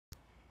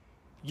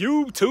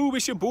YouTube,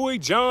 it's your boy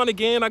John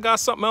again. I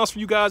got something else for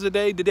you guys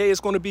today. Today is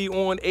going to be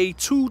on a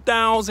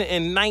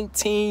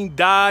 2019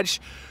 Dodge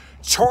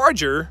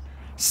Charger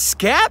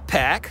Scat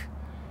Pack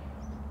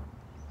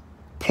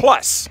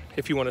Plus,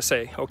 if you want to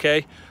say,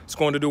 okay? It's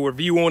going to do a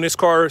review on this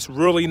car. It's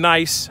really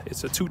nice.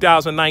 It's a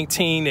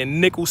 2019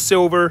 in nickel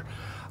silver.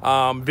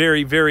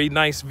 Very, very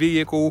nice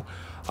vehicle.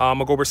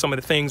 I'll go over some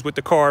of the things with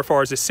the car as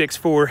far as the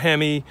 6.4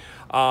 Hemi,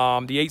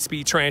 the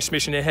 8-speed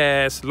transmission it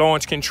has,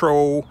 launch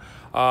control,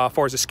 as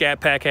far as the Scat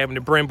Pack having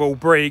the Brembo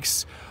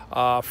brakes,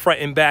 front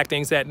and back,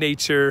 things that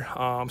nature,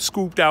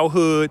 scooped out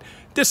hood.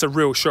 This is a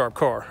real sharp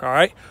car, all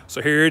right?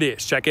 So here it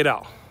is, check it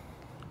out.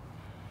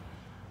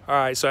 All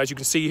right, so as you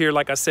can see here,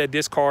 like I said,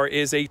 this car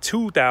is a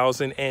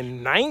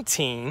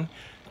 2019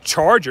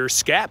 Charger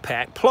Scat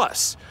Pack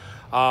Plus.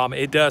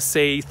 It does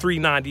say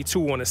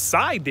 392 on the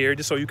side there,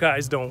 just so you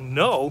guys don't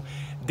know.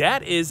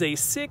 That is a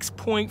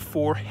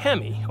 6.4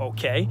 Hemi,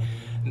 okay?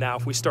 Now,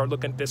 if we start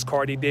looking at this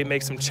car, they did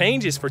make some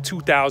changes for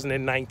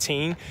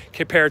 2019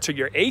 compared to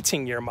your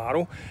 18-year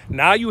model.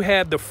 Now you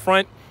have the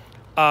front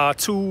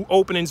two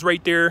openings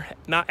right there,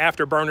 not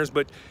afterburners,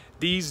 but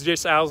these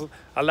just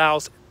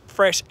allows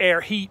fresh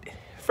air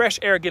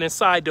get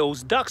inside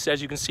those ducts,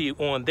 as you can see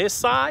on this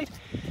side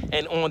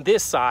and on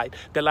this side,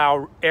 to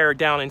allow air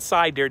down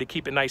inside there to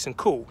keep it nice and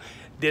cool.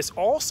 This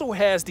also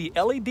has the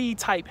LED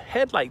type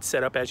headlight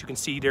setup, as you can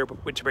see there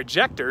with the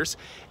projectors,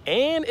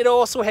 and it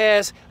also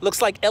has,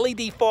 looks like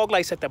LED fog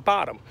lights at the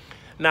bottom.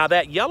 Now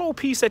that yellow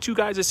piece that you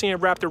guys are seeing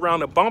wrapped around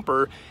the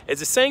bumper is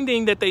the same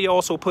thing that they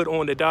also put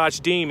on the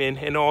Dodge Demon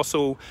and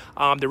also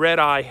the Red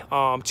Eye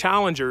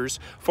Challengers,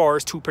 far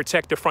as to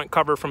protect the front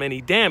cover from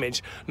any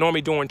damage,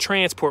 normally during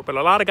transport, but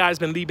a lot of guys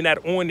been leaving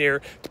that on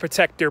there to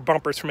protect their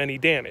bumpers from any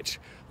damage.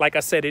 Like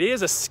I said, it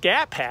is a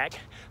Scat Pack,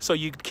 so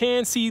you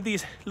can see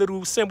this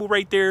little symbol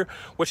right there,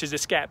 which is the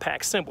Scat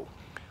Pack symbol.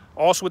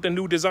 Also with the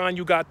new design,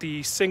 you got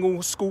the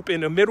single scoop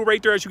in the middle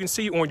right there, as you can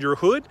see on your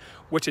hood,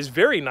 which is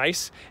very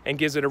nice and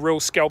gives it a real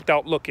scalped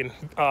out look in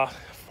as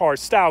far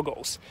as style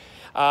goes.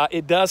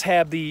 It does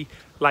have the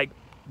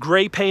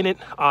gray painted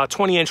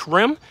 20-inch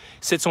rim,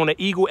 sits on an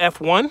Eagle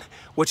F1,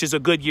 which is a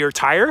Goodyear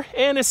tire,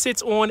 and it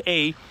sits on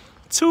a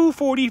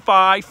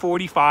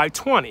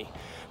 245/45/20.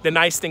 The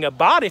nice thing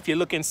about it, if you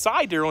look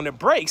inside there on the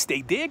brakes,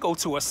 they did go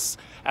to as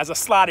a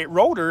slotted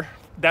rotor.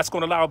 That's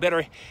going to allow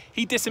better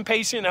heat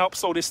dissipation and help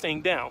slow this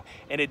thing down.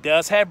 And it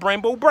does have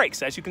Brembo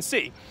brakes, as you can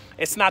see.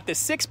 It's not the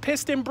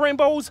 6-piston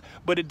Brembos,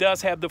 but it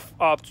does have the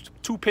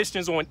 2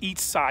 pistons on each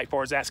side, as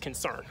far as that's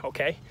concerned,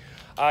 okay?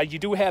 You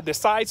do have the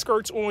side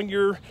skirts on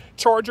your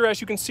Charger,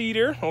 as you can see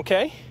there,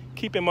 okay?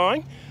 Keep in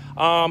mind.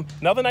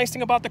 Another nice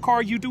thing about the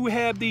car, you do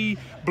have the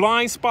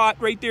blind spot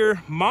right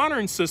there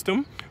monitoring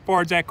system, as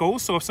far as that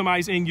goes. So if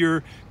somebody's in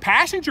your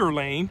passenger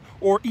lane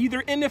or either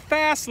in the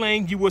fast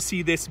lane, you will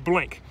see this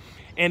blink.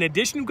 In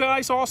addition,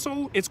 guys,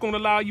 also, it's going to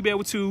allow you to be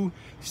able to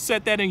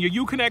set that in your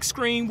Uconnect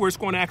screen, where it's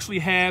going to actually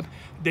have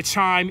the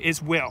chime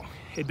as well.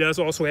 It does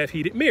also have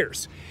heated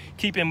mirrors.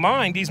 Keep in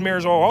mind, these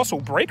mirrors are also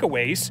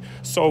breakaways,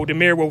 so the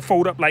mirror will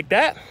fold up like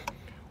that,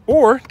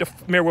 or the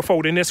mirror will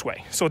fold in this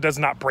way, so it does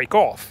not break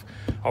off,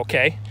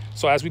 okay?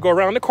 So as we go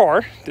around the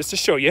car, just to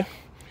show you,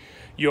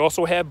 you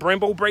also have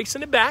Brembo brakes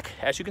in the back,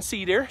 as you can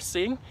see there,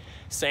 see?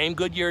 Same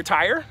Goodyear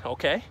tire,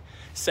 okay?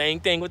 Same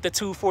thing with the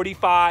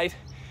 245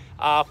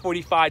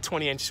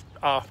 20-inch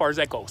as far as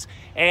that goes,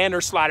 and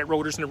there's slotted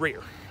rotors in the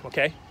rear,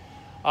 okay?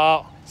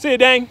 See you,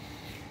 dang.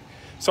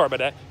 Sorry about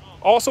that.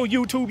 Also,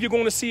 YouTube, you're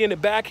going to see in the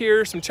back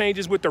here some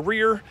changes with the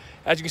rear.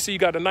 As you can see, you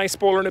got a nice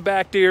spoiler in the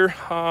back there.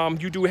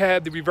 You do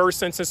have the reverse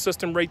sensing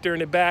system right there in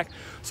the back,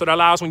 so that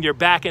allows when you're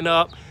backing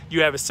up,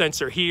 you have a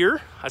sensor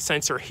here, a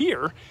sensor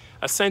here,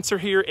 a sensor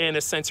here, and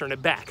a sensor in the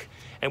back.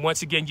 And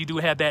once again, you do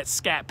have that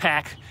Scat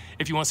Pack,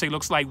 if you want to say,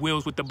 looks like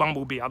wheels with the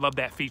Bumblebee. I love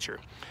that feature.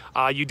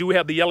 You do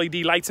have the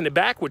LED lights in the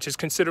back, which is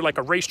considered like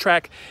a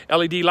racetrack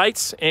LED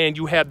lights, and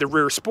you have the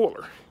rear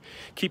spoiler.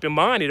 Keep in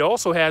mind, it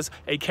also has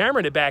a camera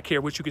in the back here,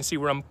 which you can see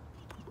where I'm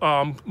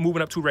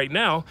moving up to right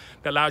now,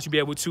 that allows you to be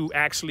able to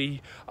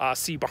actually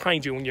see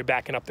behind you when you're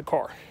backing up the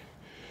car.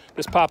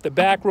 Let's pop the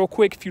back real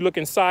quick. If you look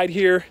inside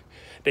here,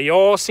 they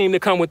all seem to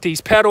come with these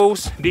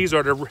pedals. These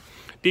are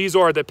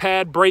the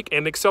pad, brake,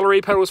 and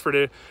accelerate pedals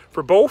for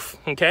both,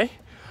 okay?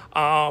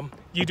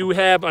 You do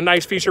have a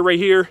nice feature right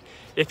here.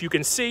 If you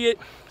can see it,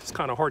 it's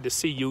kind of hard to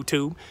see,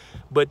 YouTube,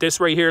 but this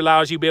right here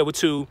allows you to be able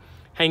to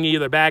hang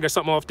either a bag or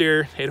something off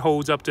there. It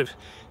holds up to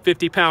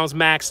 50 pounds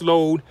max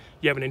load.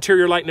 You have an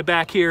interior light in the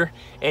back here,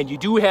 and you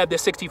do have the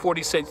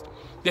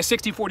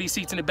 60/40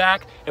 seats in the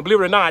back. And believe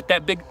it or not,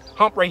 that big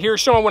hump right here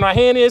showing where my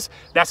hand is,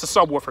 that's a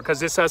subwoofer, because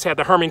this does have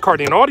the Herman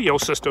Kardon audio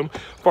system,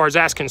 as far as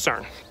that's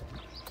concerned.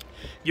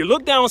 You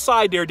look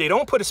downside there, they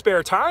don't put a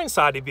spare tire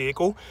inside the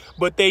vehicle,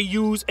 but they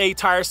use a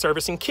tire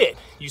servicing kit.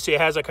 You see it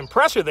has a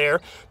compressor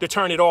there to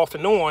turn it off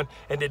and on,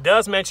 and it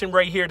does mention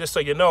right here, just so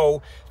you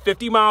know,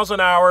 50 miles an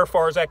hour as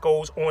far as that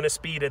goes on the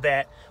speed of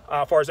that,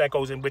 as far as that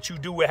goes in, but you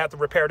do have to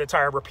repair the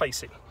tire,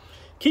 replace it.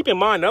 Keep in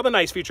mind, another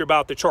nice feature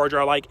about the Charger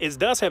I like is it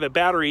does have a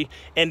battery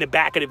in the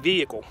back of the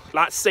vehicle. A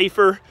lot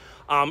safer.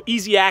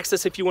 Easy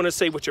access, if you want to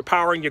say, with your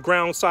power and your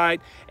ground side,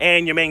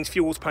 and your main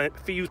fuse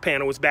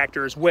panel is back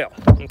there as well.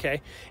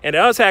 Okay, and it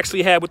does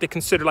actually have what they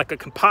consider like a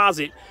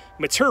composite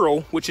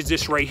material, which is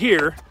this right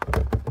here.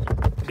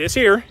 This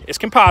here is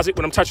composite,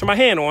 what I'm touching my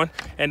hand on,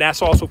 and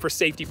that's also for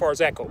safety as far as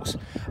that goes.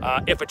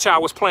 If a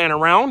child was playing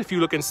around, if you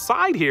look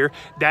inside here,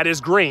 that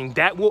is green.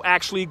 That will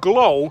actually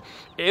glow.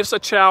 If a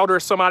child or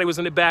somebody was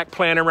in the back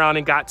playing around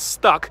and got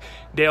stuck,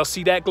 they'll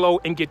see that glow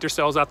and get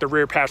themselves out the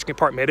rear passenger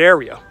compartment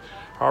area.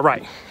 All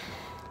right.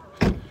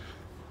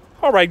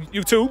 All right,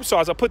 YouTube, so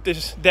as I put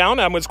this down,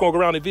 I'm just going to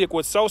go around the vehicle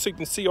itself so you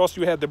can see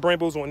also you have the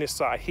Brembos on this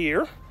side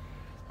here.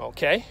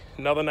 Okay,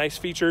 another nice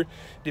feature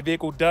the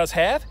vehicle does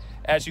have,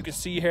 as you can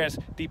see here, has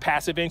the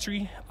passive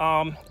entry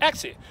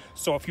exit.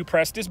 So if you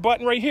press this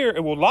button right here,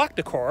 it will lock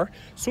the car.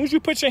 As soon as you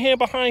put your hand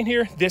behind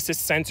here, this is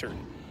censored.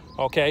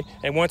 Okay,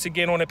 and once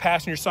again on the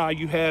passenger side,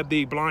 you have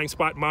the blind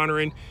spot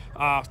monitoring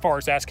as far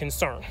as that's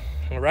concerned.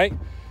 All right.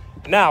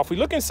 Now, if we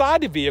look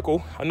inside the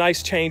vehicle, a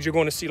nice change you're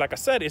going to see, like I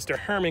said, is the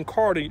Herman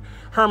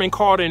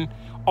Kardon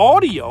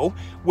audio,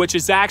 which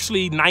is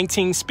actually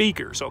 19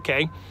 speakers.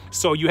 Okay,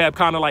 so you have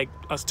kind of like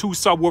 2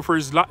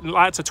 subwoofers,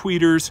 lots of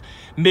tweeters,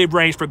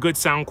 mid-range for good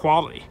sound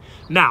quality.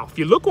 Now, if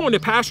you look on the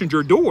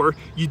passenger door,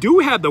 you do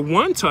have the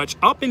one touch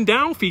up and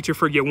down feature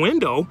for your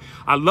window.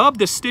 I love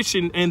the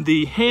stitching in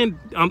the hand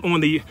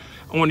on the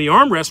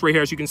armrest right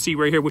here, as you can see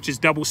right here, which is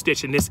double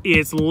stitching. This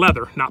is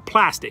leather, not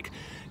plastic.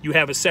 You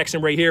have a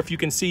section right here, if you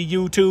can see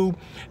YouTube,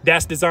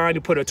 that's designed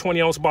to put a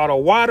 20-ounce bottle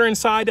of water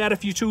inside that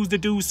if you choose to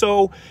do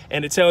so.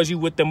 And it tells you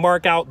with the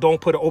mark out, don't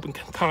put an open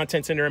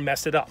contents in there and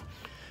mess it up.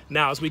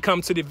 Now, as we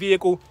come to the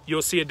vehicle,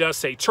 you'll see it does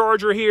say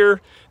charger here.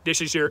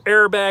 This is your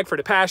airbag for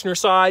the passenger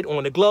side.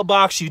 On the glove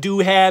box, you do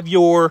have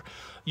you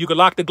can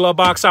lock the glove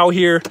box out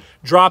here,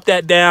 drop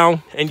that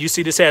down, and you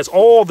see this has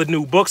all the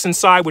new books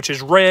inside, which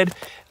is red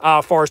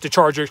as far as the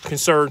charger is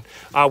concerned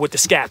with the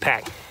scat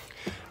pack.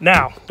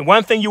 Now, the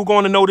one thing you're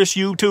going to notice,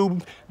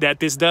 YouTube,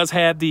 that this does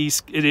have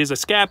it is a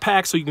scat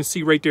pack. So you can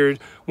see right there,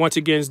 once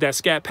again, is that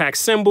scat pack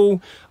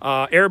symbol.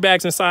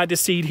 Airbags inside the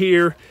seat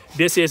here.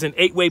 This is an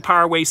 8-way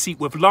powerway seat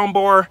with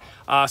lumbar.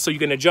 So you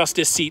can adjust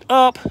this seat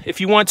up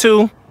if you want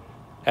to.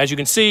 As you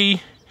can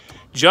see,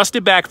 adjust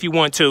it back if you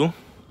want to.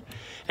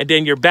 And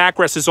then your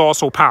backrest is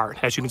also powered.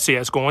 As you can see,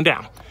 it's going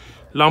down.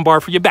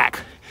 Lumbar for your back.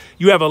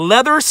 You have a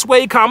leather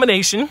suede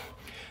combination.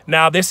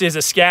 Now, this is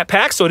a scat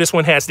pack, so this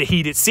one has the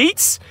heated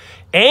seats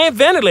and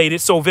ventilated.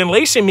 So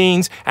ventilation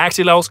means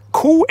actually allows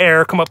cool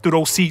air come up through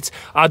those seats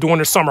during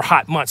the summer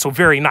hot months. So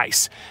very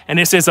nice. And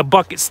this is a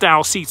bucket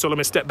style seat. So let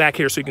me step back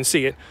here so you can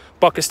see it.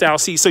 Bucket style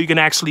seat, so you can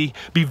actually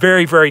be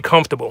very, very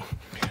comfortable.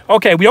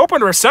 Okay, we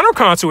open our center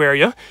console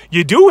area.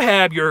 You do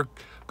have your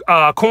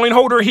coin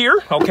holder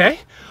here. Okay,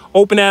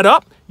 open that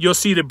up. You'll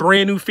see the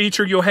brand new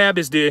feature you'll have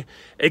is the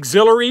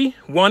auxiliary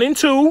 1 and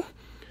 2.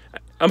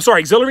 I'm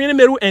sorry, auxiliary in the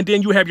middle, and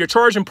then you have your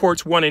charging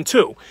ports 1 and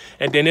 2.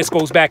 And then this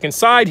goes back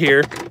inside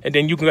here, and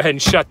then you can go ahead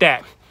and shut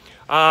that.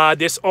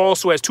 This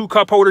also has 2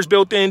 cup holders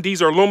built in.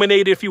 These are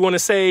illuminated, if you want to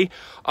say.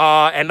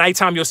 At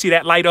nighttime, you'll see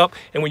that light up,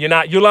 and when you're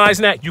not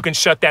utilizing that, you can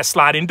shut that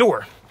sliding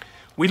door.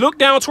 We look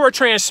down to our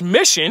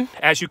transmission.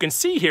 As you can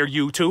see here,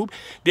 YouTube,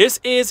 this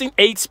is an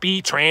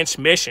 8-speed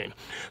transmission.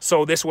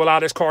 So this will allow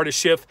this car to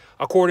shift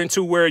according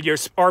to where your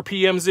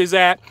RPMs is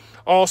at.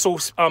 Also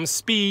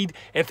speed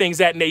and things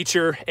that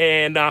nature,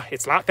 and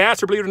it's a lot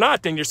faster, believe it or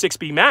not, than your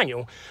 6-speed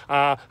manual.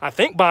 I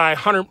think by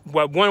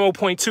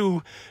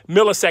 1.2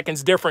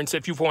 milliseconds difference,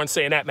 if you want to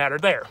say in that matter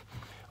there.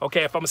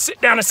 Okay, if I'm gonna sit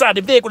down inside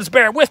the vehicle, just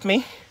bear with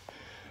me.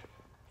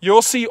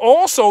 You'll see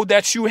also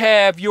that you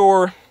have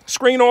your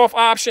screen off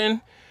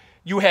option,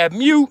 you have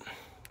mute,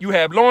 you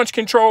have launch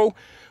control,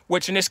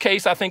 which in this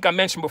case, I think I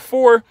mentioned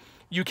before,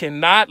 you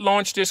cannot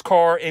launch this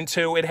car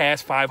until it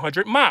has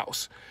 500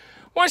 miles.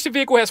 Once the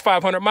vehicle has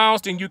 500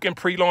 miles, then you can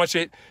pre-launch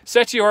it,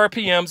 set your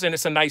RPMs, and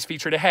it's a nice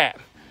feature to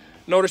have.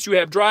 Notice you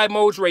have drive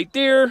modes right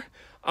there.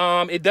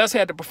 It does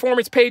have the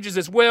performance pages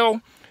as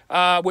well,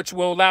 which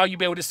will allow you to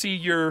be able to see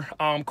your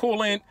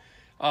coolant,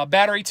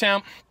 battery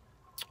temp,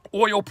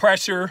 oil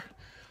pressure,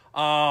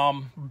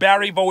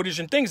 battery voltage,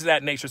 and things of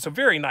that nature. So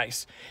very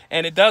nice.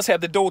 And it does have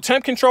the dual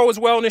temp control as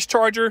well in this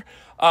charger,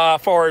 as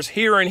far as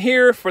here and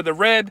here for the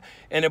red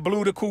and the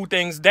blue to cool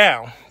things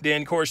down.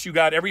 Then, of course, you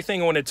got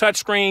everything on the touch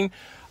screen.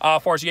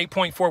 As far as the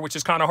 8.4, which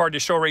is kind of hard to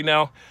show right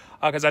now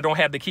because I don't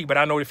have the key, but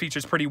I know the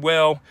features pretty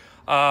well.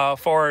 As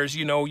far as,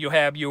 you know, you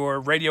have your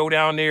radio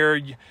down there,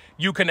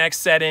 Uconnect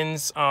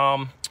settings,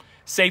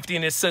 safety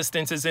and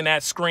assistance is in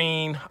that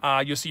screen.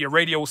 You'll see your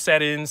radio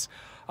settings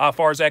as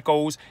far as that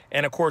goes.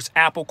 And, of course,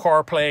 Apple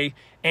CarPlay,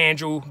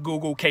 Android,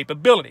 Google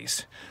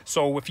capabilities.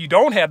 So if you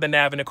don't have the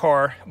nav in the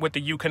car with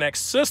the Uconnect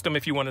system,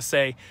 if you want to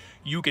say,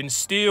 you can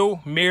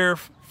still mirror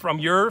from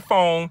your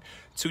phone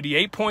to the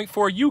 8.4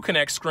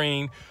 Uconnect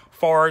screen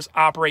far as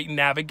operating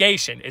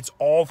navigation. It's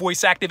all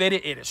voice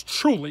activated. It is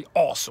truly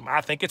awesome.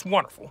 I think it's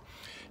wonderful.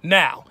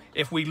 Now,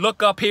 if we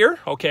look up here,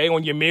 okay,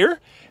 on your mirror,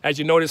 as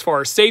you notice, as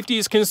far as safety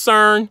is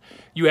concerned,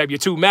 you have your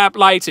 2 map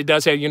lights. It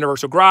does have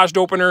universal garage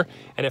opener.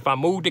 And if I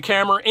move the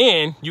camera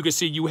in, you can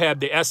see you have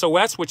the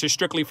SOS, which is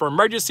strictly for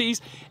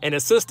emergencies, and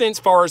assistance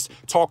as far as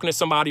talking to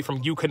somebody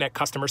from Uconnect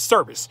customer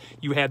service.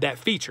 You have that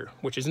feature,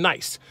 which is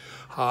nice.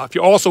 If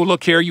you also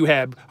look here, you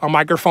have a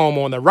microphone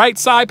on the right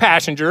side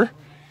passenger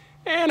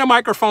and a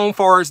microphone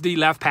far as the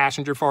left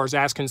passenger, far as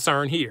that's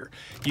concerned here.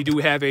 You do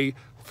have a,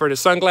 for the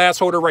sunglass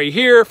holder right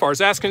here, far as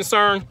that's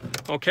concerned,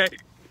 okay.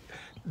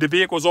 The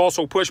vehicle is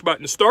also push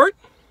button start,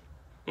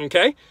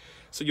 okay.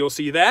 So you'll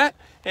see that.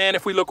 And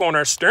if we look on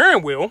our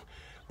steering wheel,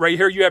 right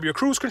here you have your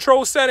cruise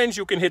control settings.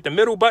 You can hit the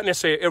middle button and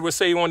say, it will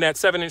say on that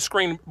 7-inch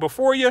screen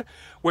before you,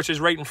 which is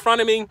right in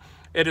front of me,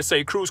 it'll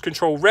say cruise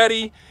control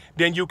ready.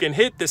 Then you can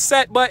hit the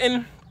set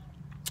button.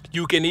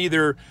 You can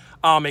either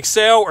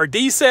excel or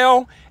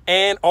decel.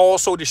 And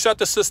also to shut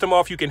the system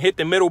off, you can hit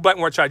the middle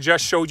button, which I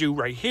just showed you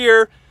right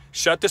here.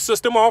 Shut the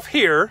system off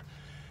here,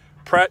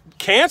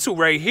 cancel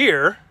right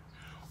here,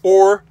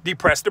 or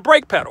depress the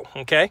brake pedal,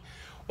 okay?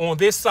 On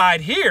this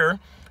side here,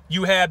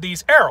 you have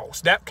these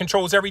arrows. That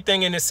controls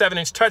everything in this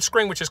 7-inch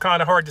touchscreen, which is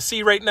kind of hard to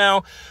see right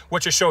now,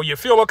 which will show your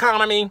fuel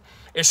economy.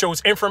 It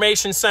shows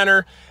information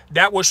center.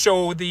 That will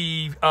show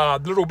the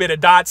little bit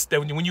of dots that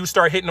when you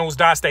start hitting those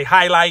dots, they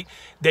highlight.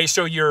 They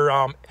show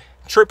your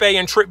trip A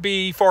and trip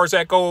B as far as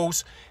that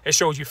goes. It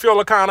shows you fuel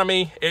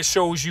economy. It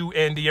shows you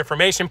in the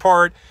information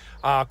part,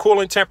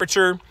 coolant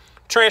temperature,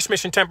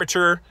 transmission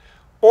temperature,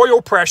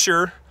 oil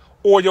pressure,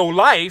 oil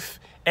life,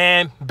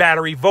 and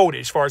battery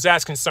voltage as far as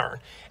that's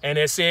concerned. And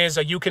it says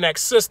a Uconnect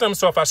system.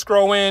 So if I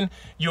scroll in,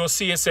 you'll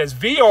see it says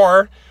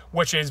VR,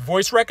 which is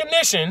voice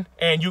recognition.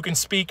 And you can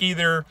speak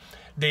either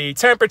the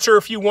temperature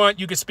if you want.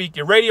 You can speak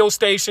your radio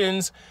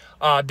stations,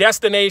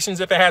 destinations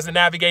if it has the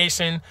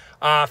navigation,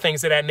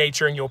 things of that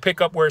nature. And you'll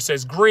pick up where it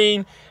says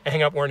green and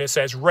hang up where it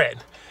says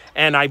red.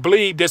 And I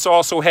believe this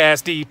also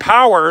has the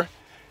power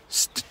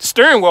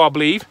steering wheel, I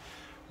believe,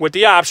 with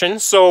the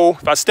options. So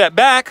if I step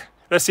back,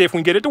 let's see if we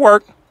can get it to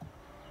work.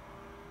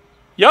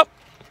 Yep.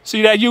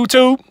 See that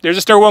YouTube? There's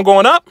a steering wheel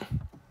going up.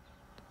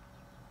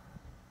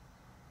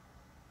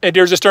 And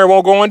there's a steering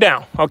wheel going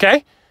down.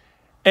 Okay.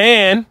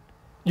 And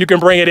you can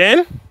bring it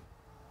in.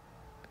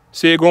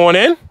 See it going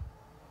in.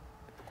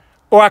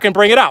 Or I can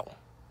bring it out.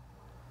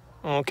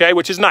 Okay.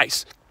 Which is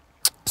nice.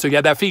 So you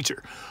have that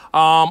feature.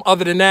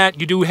 Other than that,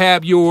 you do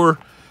have your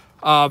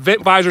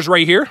vent visors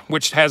right here,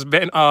 which has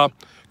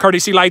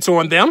courtesy lights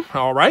on them.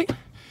 All right.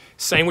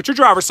 Same with your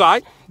driver's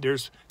side.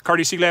 There's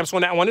courtesy lamps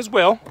on that one as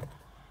well.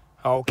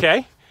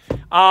 Okay.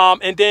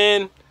 And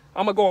then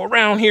I'm going to go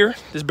around here.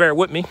 Just bear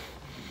with me.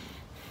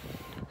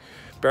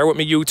 Bear with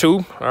me,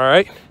 YouTube. All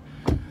right.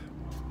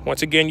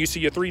 Once again, you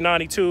see your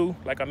 392,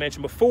 like I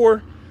mentioned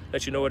before,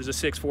 let you know it is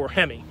a 6.4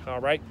 Hemi.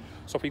 All right.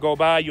 So if we go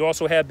by, you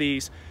also have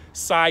these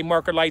side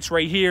marker lights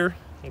right here.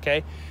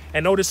 Okay.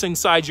 And notice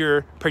inside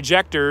your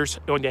projectors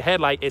on your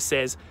headlight, it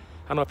says,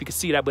 I don't know if you can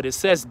see that, but it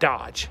says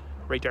Dodge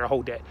right there.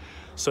 Hold that.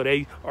 So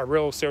they are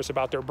real serious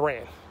about their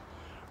brand.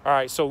 All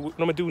right. So what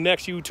I'm going to do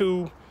next,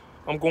 YouTube,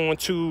 I'm going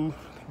to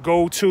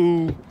go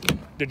to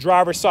the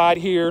driver's side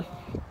here,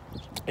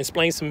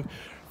 explain some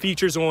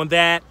features on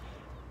that.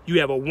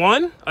 You have a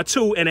 1, a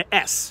 2, and an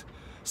S.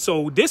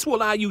 So this will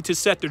allow you to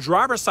set the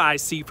driver's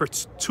side seat for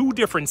 2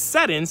 different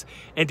settings,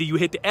 and then you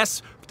hit the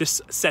S to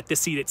set the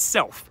seat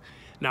itself.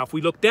 Now, if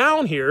we look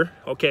down here,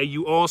 okay,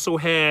 you also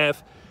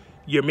have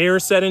your mirror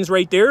settings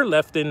right there,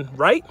 left and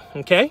right,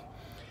 okay?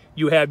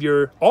 You have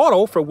your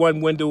auto for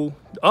 1 window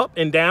up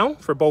and down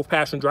for both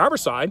passenger and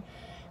driver's side.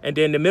 And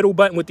then the middle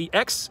button with the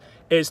X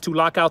is to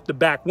lock out the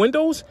back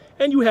windows.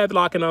 And you have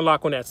lock and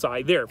unlock on that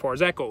side there, as far as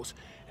that goes.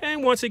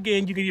 And once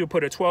again, you can either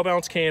put a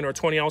 12-ounce can or a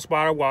 20-ounce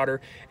bottle of water.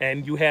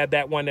 And you have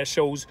that one that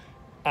shows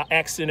an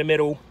X in the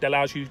middle that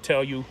allows you to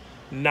tell you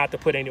not to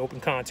put any open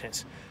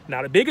contents.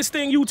 Now, the biggest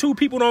thing YouTube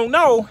people don't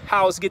know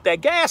how is to get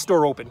that gas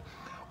door open.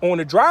 On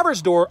the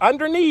driver's door,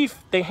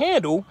 underneath the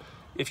handle,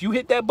 if you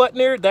hit that button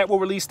there, that will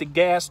release the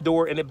gas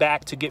door in the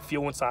back to get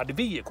fuel inside the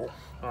vehicle.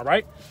 All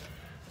right.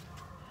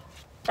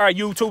 All right,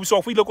 YouTube. So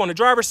if we look on the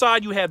driver's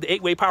side, you have the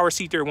 8-way power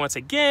seat there once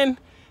again.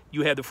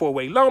 You have the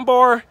 4-way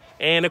lumbar.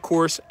 And, of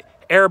course,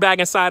 airbag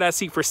inside that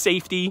seat for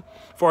safety.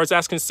 As far as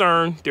that's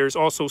concerned, there's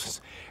also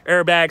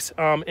airbags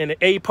in the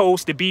A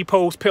post, the B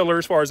post,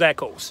 pillars, as far as that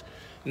goes.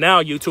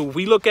 Now, YouTube, if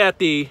we look at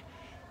the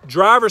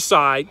driver's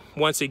side,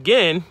 once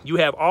again, you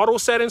have auto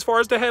settings as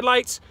far as the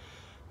headlights,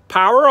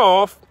 power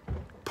off,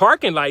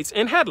 parking lights,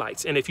 and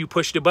headlights. And if you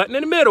push the button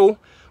in the middle,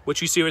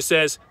 which you see where it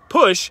says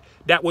push,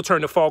 that will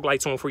turn the fog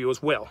lights on for you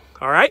as well.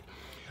 All right.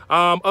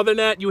 Other than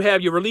that, you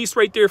have your release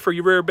right there for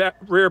your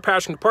rear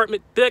passenger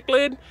compartment deck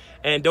lid.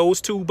 And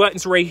those 2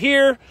 buttons right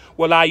here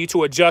will allow you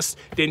to adjust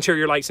the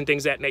interior lights and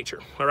things of that nature.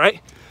 All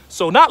right.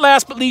 So not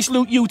last but least,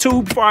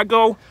 YouTube, before I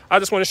go, I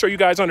just want to show you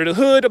guys under the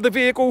hood of the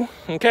vehicle.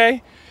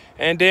 Okay.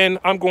 And then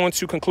I'm going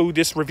to conclude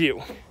this review.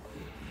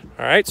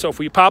 All right. So if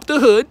we pop the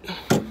hood.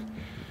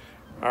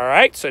 All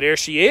right. So there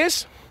she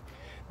is.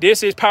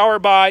 This is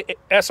powered by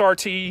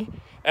SRT,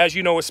 as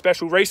you know, a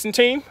special racing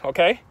team,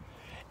 okay?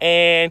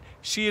 And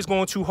she is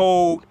going to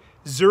hold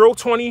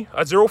 040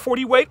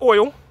 weight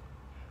oil,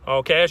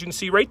 okay, as you can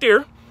see right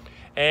there.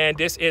 And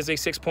this is a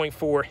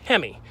 6.4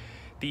 Hemi.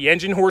 The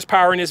engine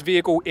horsepower in this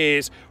vehicle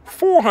is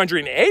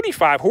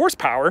 485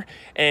 horsepower,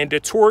 and the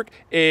torque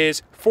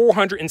is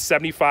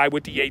 475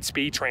 with the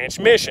 8-speed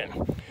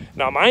transmission.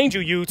 Now, mind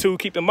you, YouTube,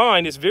 keep in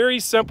mind, it's very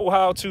simple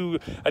how to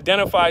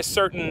identify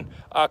certain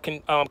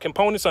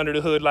components under the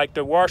hood, like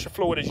the washer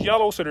fluid is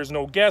yellow, so there's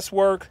no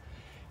guesswork.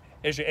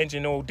 There's your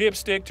engine oil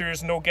dipstick,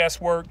 there's no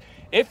guesswork.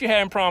 If you're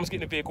having problems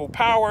getting the vehicle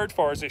powered, as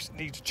far as it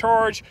needs to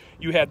charge,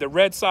 you have the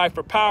red side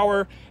for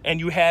power, and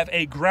you have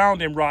a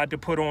grounding rod to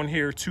put on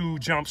here to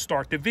jump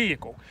start the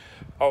vehicle.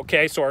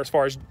 Okay, so as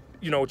far as,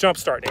 you know, jump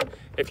starting.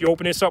 If you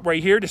open this up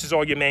right here, this is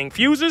all your main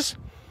fuses.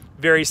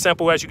 Very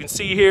simple, as you can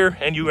see here,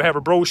 and you have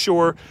a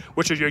brochure,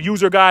 which is your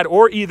user guide,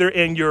 or either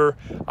in your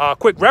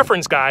quick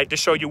reference guide to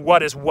show you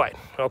what is what,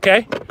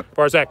 okay, as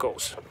far as that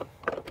goes.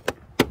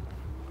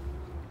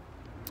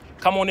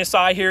 Come on this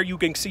side here, you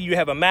can see you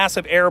have a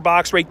massive air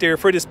box right there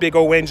for this big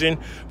old engine,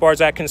 as far as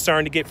that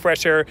concerned, to get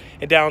fresh air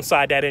and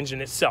downside that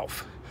engine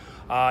itself.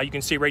 You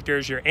can see right there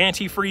is your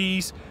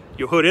antifreeze,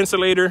 your hood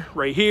insulator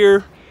right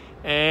here.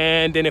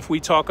 And then if we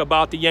talk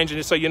about the engine,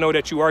 just so you know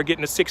that you are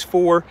getting a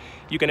 6.4,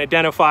 you can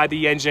identify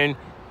the engine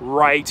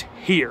right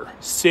here,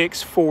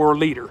 6.4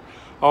 liter,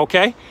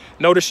 okay?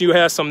 Notice you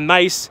have some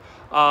nice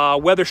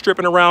weather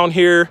stripping around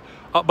here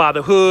up by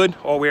the hood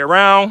all the way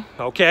around,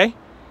 okay?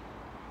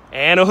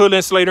 And a hood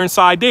insulator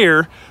inside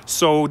there,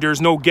 so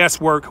there's no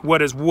guesswork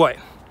what is what.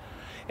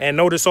 And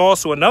notice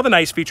also another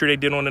nice feature they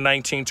did on the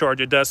 19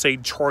 Charger, does say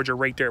Charger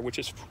right there, which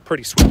is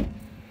pretty sweet.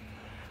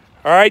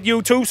 All right,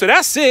 YouTube, so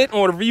that's it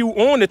on the review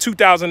on the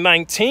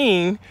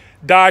 2019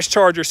 Dodge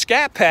Charger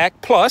Scat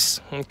Pack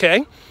Plus,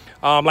 okay?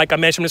 Like I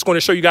mentioned, I'm just going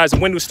to show you guys the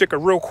window sticker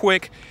real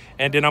quick,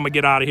 and then I'm going to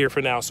get out of here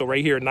for now. So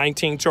right here,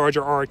 19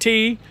 Charger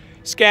RT,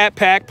 Scat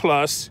Pack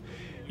Plus.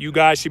 You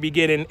guys should be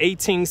getting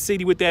 18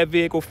 city with that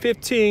vehicle,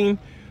 15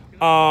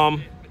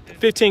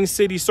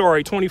 city,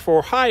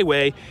 24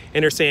 highway,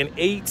 and they're saying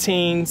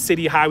 18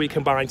 city highway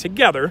combined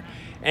together.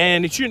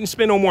 And it shouldn't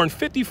spend no more than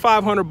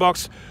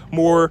 $5,500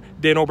 more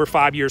than over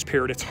 5 years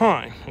period of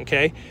time,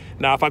 okay?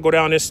 Now, if I go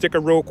down this sticker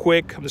real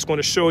quick, I'm just going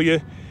to show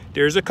you.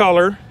 There's a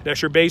color.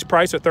 That's your base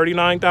price of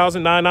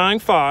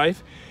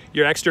 $39,995.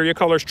 Your exterior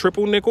color is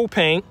triple nickel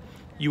paint.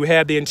 You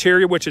have the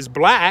interior, which is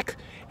black,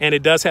 and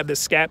it does have the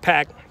Scat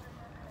Pack,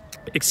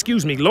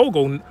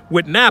 logo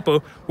with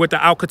Napa with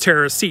the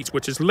Alcantara seats,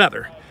 which is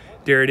leather.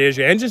 There it is.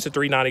 Your engine's a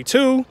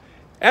 392.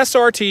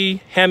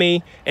 SRT,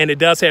 Hemi, and it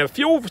does have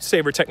fuel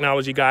saver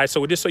technology, guys.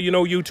 So just so you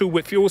know, YouTube,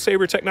 what fuel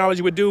saver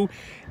technology would do,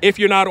 if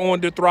you're not on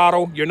the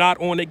throttle, you're not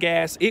on the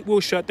gas, it will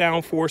shut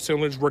down 4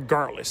 cylinders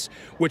regardless,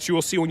 which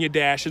you'll see on your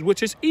dashes,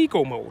 which is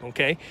eco mode,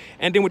 okay?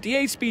 And then with the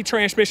 8-speed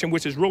transmission,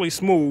 which is really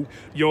smooth,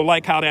 you'll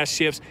like how that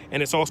shifts,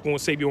 and it's also going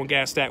to save you on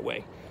gas that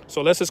way.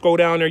 So let's just go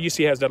down there. You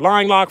see it has the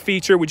line lock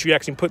feature, which you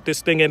actually put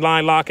this thing in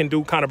line lock and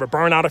do kind of a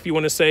burnout, if you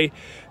want to say.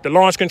 The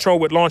launch control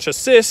with launch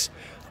assist.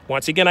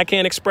 Once again, I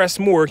can't express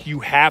more. You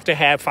have to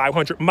have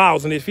 500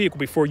 miles in this vehicle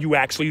before you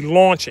actually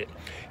launch it.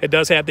 It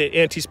does have the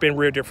anti-spin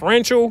rear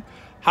differential,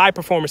 high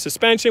performance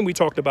suspension. We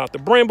talked about the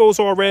Brembos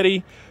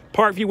already.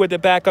 Park view with the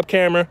backup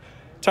camera,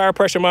 tire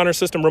pressure monitor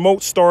system,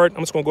 remote start.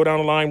 I'm just going to go down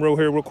the line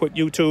real quick,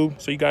 YouTube,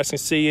 so you guys can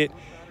see it.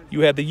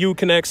 You have the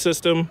Uconnect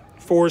system,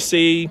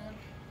 4C.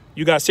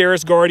 You got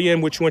Cirrus Guardian,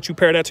 which once you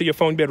pair that to your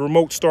phone, you better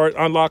remote start,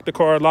 unlock the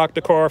car, lock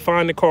the car,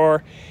 find the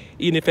car.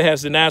 Even if it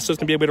has the NAS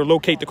system, be able to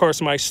locate the car,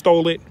 somebody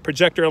stole it.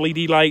 Projector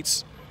LED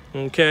lights,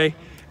 okay?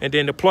 And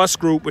then the Plus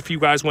group, if you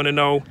guys want to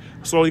know,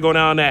 slowly go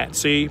down that.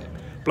 See,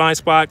 blind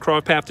spot,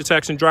 cross path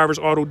detection, driver's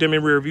auto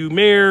dimming rear view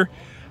mirror,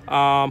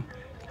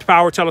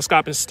 power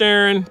telescoping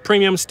steering,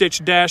 premium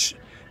stitch dash,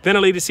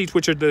 ventilated seats,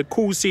 which are the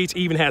cool seats,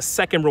 even has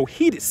second row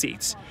heated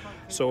seats.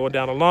 So on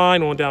down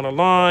the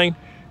line,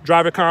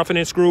 driver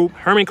confidence group,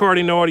 Herman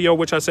Kardon audio,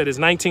 which I said is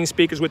 19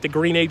 speakers with the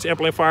Green Age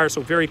amplifier,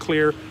 so very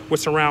clear with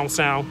surround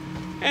sound.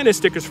 And the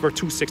stickers for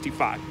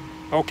 $265,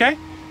 okay?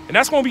 And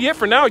that's going to be it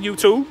for now,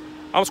 YouTube.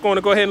 I'm just going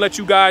to go ahead and let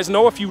you guys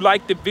know, if you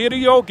liked the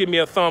video, give me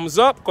a thumbs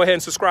up. Go ahead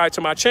and subscribe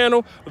to my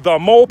channel, The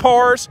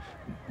Mopars,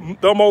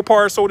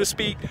 so to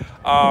speak.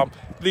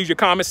 Leave your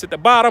comments at the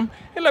bottom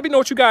and let me know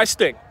what you guys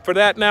think. For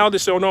that now,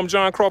 this is I'm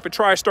John Crawford,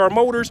 TriStar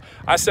Motors.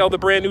 I sell the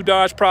brand new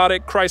Dodge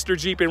product, Chrysler,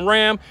 Jeep, and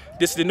Ram.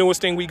 This is the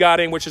newest thing we got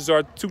in, which is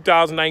our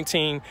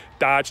 2019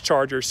 Dodge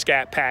Charger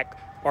Scat Pack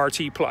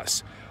RT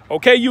Plus.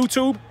 Okay,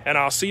 YouTube, and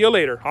I'll see you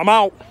later. I'm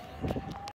out.